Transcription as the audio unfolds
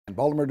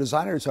Baltimore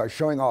designers are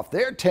showing off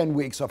their 10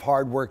 weeks of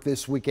hard work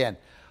this weekend.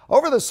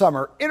 Over the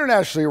summer,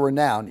 internationally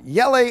renowned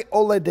Yele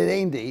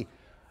Oladeinde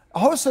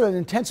hosted an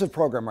intensive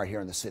program right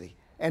here in the city.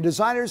 And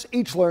designers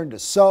each learned to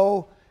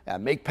sew,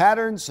 make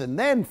patterns, and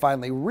then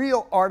finally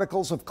real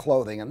articles of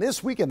clothing. And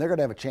this weekend, they're going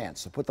to have a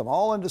chance to put them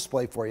all on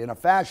display for you in a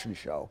fashion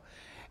show.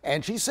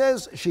 And she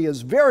says she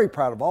is very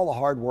proud of all the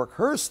hard work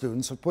her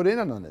students have put in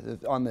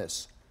on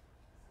this.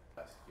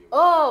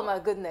 Oh my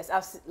goodness.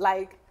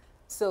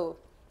 So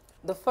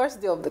the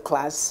first day of the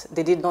class,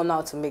 they did not know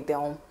how to make their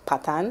own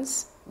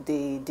patterns.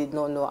 They did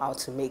not know how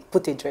to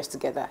put a dress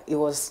together. It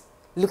was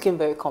looking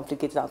very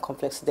complicated and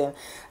complex to them.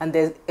 And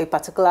there's a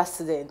particular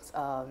student,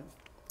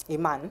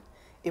 Iman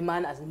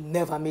has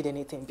never made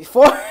anything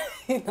before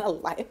in her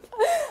life.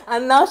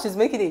 And now she's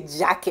making a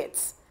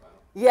jacket.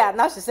 Yeah,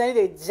 now she's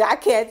sending a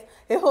jacket,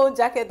 a whole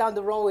jacket down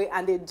the runway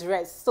and a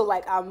dress. So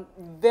I'm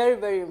very,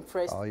 very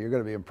impressed. Oh, you're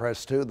going to be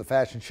impressed too. The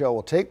fashion show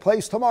will take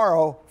place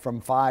tomorrow from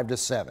 5 to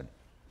 7.